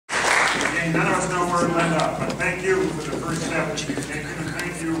Okay, none of us know where it led up, but thank you for the first step that you've taken, and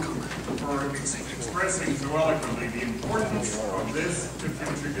thank you for expressing so eloquently the importance of this to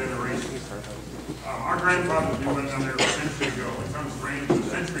future generations. Our grandfathers knew what down there a century ago. It sounds strange, but a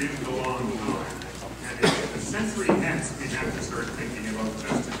century isn't a long time. And a century hence, we have to start thinking about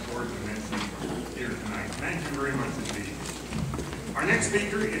just as Gordon mentioned here tonight. Thank you very much indeed. Our next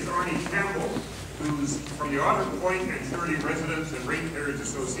speaker is Arnie Campbell, who's from the Otter Point and Shirley Residents and Ratepayers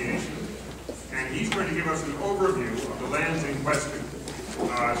Association, and he's going to give us an overview of the lands in question,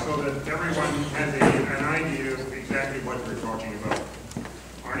 so that everyone has an idea of exactly what we're talking about.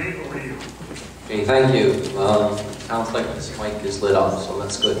 Arnie, over to you. Okay, thank you. Sounds like this mic is lit up, so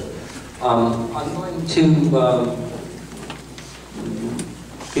that's good. I'm going to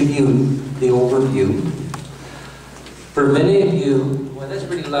give you the overview. For many of you, well, that's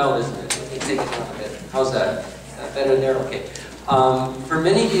pretty loud, isn't it? Let me take it off a bit. How's that? Is that better there? Okay. For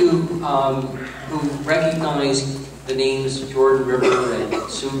many of you who recognize the names Jordan River and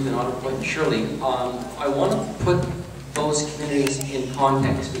Souk and Otter Point and Shirley, I want to put those communities in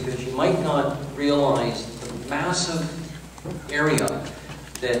context because you might not realize the massive area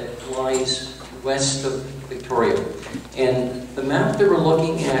that lies west of Victoria. And the map that we're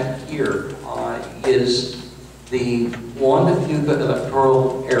looking at here is the Wanda-Fuga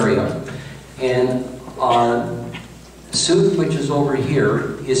electoral area. And Souk, which is over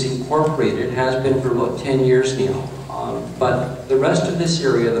here, is incorporated, has been for about 10 years now. But the rest of this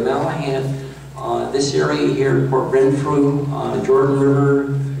area, the Malahan, this area here, Port Renfrew, Jordan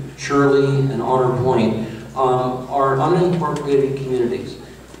River, Shirley, and Otter Point, are unincorporated communities.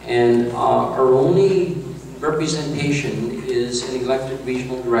 And our only representation is an elected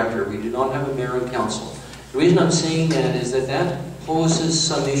regional director. We do not have a mayor and council. The reason I'm saying that is that that poses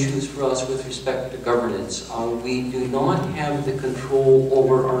some issues for us with respect to governance. We do not have the control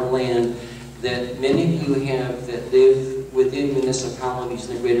over our land that many of you have that live within municipalities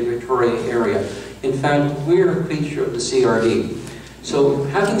in the Greater Victoria area. In fact, we're a creature of the CRD. So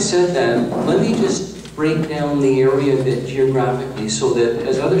having said that, let me just break down the area a bit geographically so that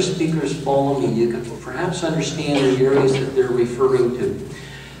as other speakers follow me, you can perhaps understand the areas that they're referring to.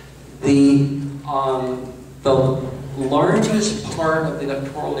 The largest part of the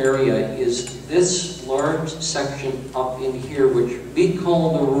electoral area is this large section up in here, which we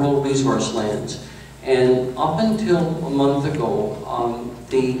call the rural resource lands. And up until a month ago,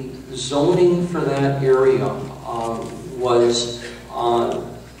 the zoning for that area was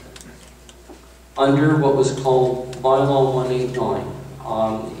under what was called Bylaw 189.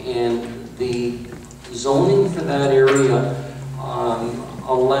 And the zoning for that area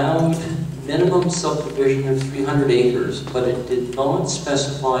allowed minimum subdivision of 300 acres, but it did not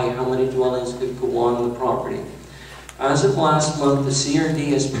specify how many dwellings could go on the property. As of last month, the CRD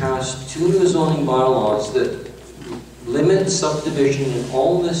has passed 2 new zoning bylaws that limit subdivision in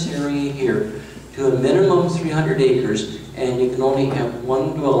all this area here to a minimum of 300 acres, and you can only have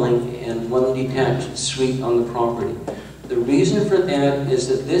 1 dwelling and 1 detached suite on the property. The reason for that is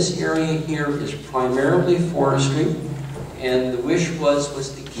that this area here is primarily forestry, and the wish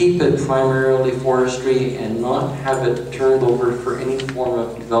was to keep it primarily forestry and not have it turned over for any form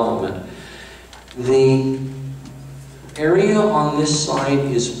of development. The area on this side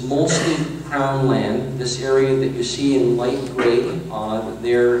is mostly Crown land. This area that you see in light gray,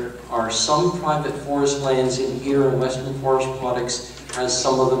 there are some private forest lands in here, and Western Forest Products has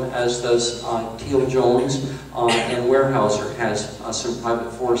some of them, as does Teal Jones, and Weyerhaeuser has some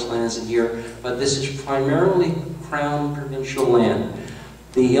private forest lands in here, but this is primarily Crown provincial land.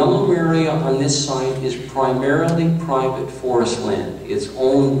 The yellow area on this side is primarily private forest land. It's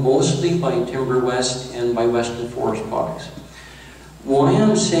owned mostly by Timber West and by Western Forest Products. Why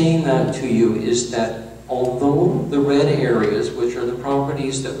I'm saying that to you is that although the red areas, which are the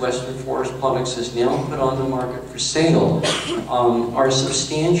properties that Western Forest Products has now put on the market for sale, are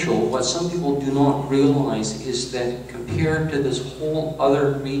substantial, what some people do not realize is that compared to this whole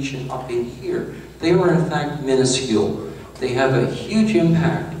other region up in here, they are in fact minuscule. They have a huge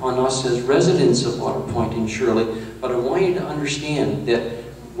impact on us as residents of Otter Point and Shirley, but I want you to understand that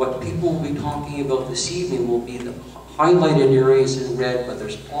what people will be talking about this evening will be the highlighted areas in red, but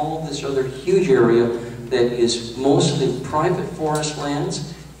there's all this other huge area that is mostly private forest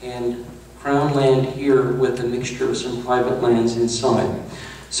lands and Crown land here with a mixture of some private lands inside.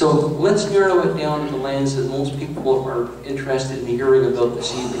 So let's narrow it down to the lands that most people are interested in hearing about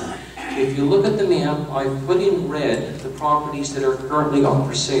this evening. If you look at the map, I've put in red the properties that are currently up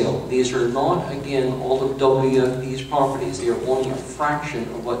for sale. These are not, again, all of WFP's properties. They are only a fraction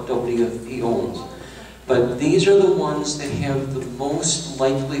of what WFP owns. But these are the ones that have the most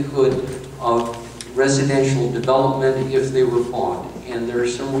likelihood of residential development if they were bought, and there are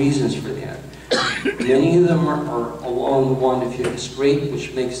some reasons for that. Many of them are along the Wandafika Strait,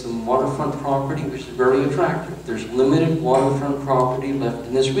 which makes them waterfront property, which is very attractive. There's limited waterfront property left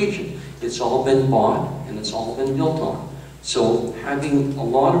in this region. It's all been bought and it's all been built on. So having a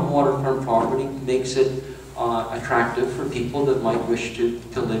lot of waterfront property makes it attractive for people that might wish to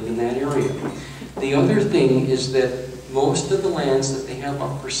live in that area. The other thing is that most of the lands that they have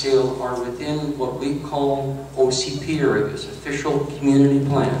up for sale are within what we call OCP areas, official community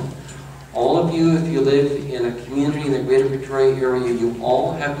plan. All of you, if you live in a community in the Greater Victoria area, you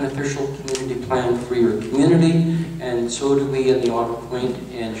all have an official community plan for your community, and so do we in the Otter Point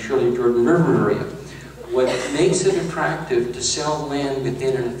and Shirley Jordan River area. What makes it attractive to sell land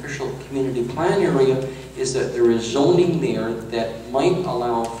within an official community plan area is that there is zoning there that might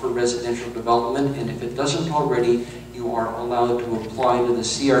allow for residential development, and if it doesn't already, you are allowed to apply to the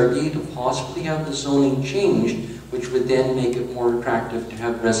CRD to possibly have the zoning changed, which would then make it more attractive to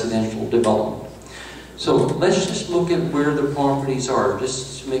have residential development. So let's just look at where the properties are,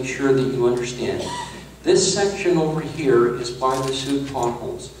 just to make sure that you understand. This section over here is by the Souk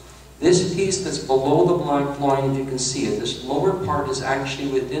potholes. This piece that's below the black line, if you can see it, this lower part is actually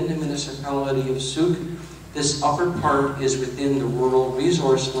within the municipality of Souk. This upper part is within the rural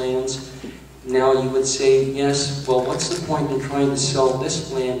resource lands. Now you would say, yes, well, what's the point in trying to sell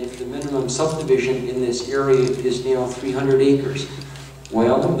this land if the minimum subdivision in this area is now 300 acres?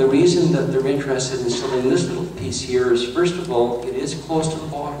 Well, the reason that they're interested in selling this little piece here is, first of all, it is close to the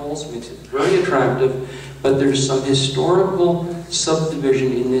potholes, makes it very attractive, but there's some historical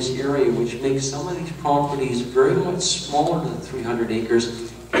subdivision in this area which makes some of these properties very much smaller than 300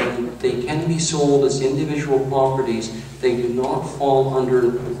 acres, and they can be sold as individual properties. They do not fall under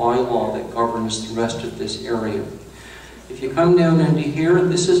the bylaw that governs the rest of this area. If you come down into here,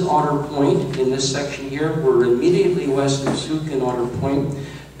 this is Otter Point in this section here. We're immediately west of Souk and Otter Point.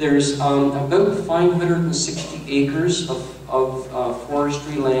 There's about 560 acres of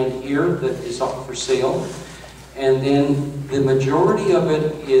forestry land here that is up for sale. And then the majority of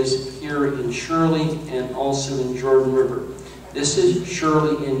it is here in Shirley and also in Jordan River. This is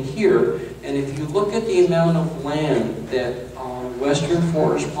Shirley in here, and if you look at the amount of land that Western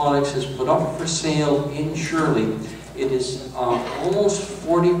Forest Products has put up for sale in Shirley, it is almost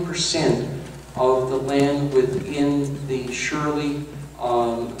 40% of the land within the Shirley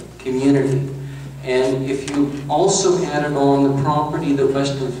community. And if you also added on the property that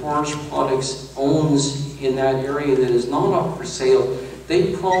Western Forest Products owns in that area that is not up for sale,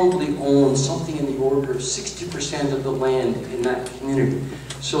 they probably own something in the order of 60% of the land in that community.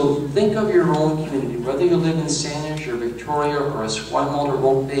 So think of your own community, whether you live in Saanich or Victoria or Esquimalt or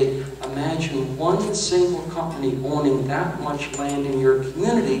Oak Bay. Imagine one single company owning that much land in your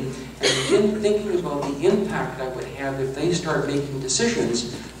community, and begin thinking about the impact that would have if they start making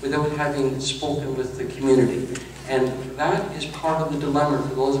decisions without having spoken with the community. And that is part of the dilemma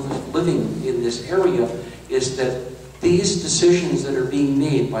for those of us living in this area, is that these decisions that are being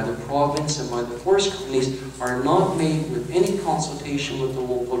made by the province and by the forest companies are not made with any consultation with the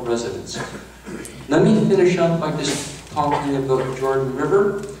local residents. Let me finish up by just talking about Jordan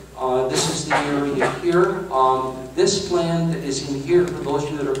River. This is the area here. This land that is in here, for those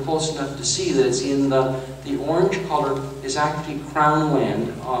of you that are close enough to see that it's in the orange color, is actually Crown land,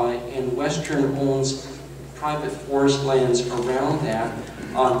 and Western owns private forest lands around that.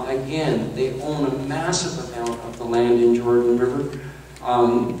 Again, they own a massive amount of the land in Jordan River.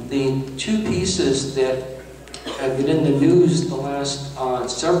 The two pieces that have been in the news the last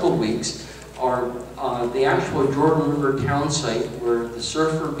several weeks are the actual Jordan River town site where the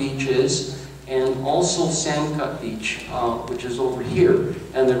Surfer Beach is, and also Sandcut Beach, which is over here.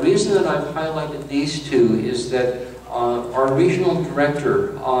 And the reason that I've highlighted these two is that our regional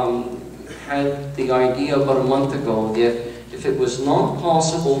director had the idea about a month ago that if it was not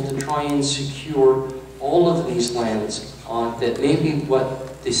possible to try and secure all of these lands, that maybe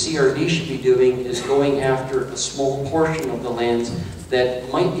what the CRD should be doing is going after a small portion of the lands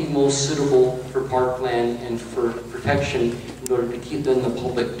that might be most suitable for parkland and for protection in order to keep them in the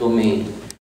public domain.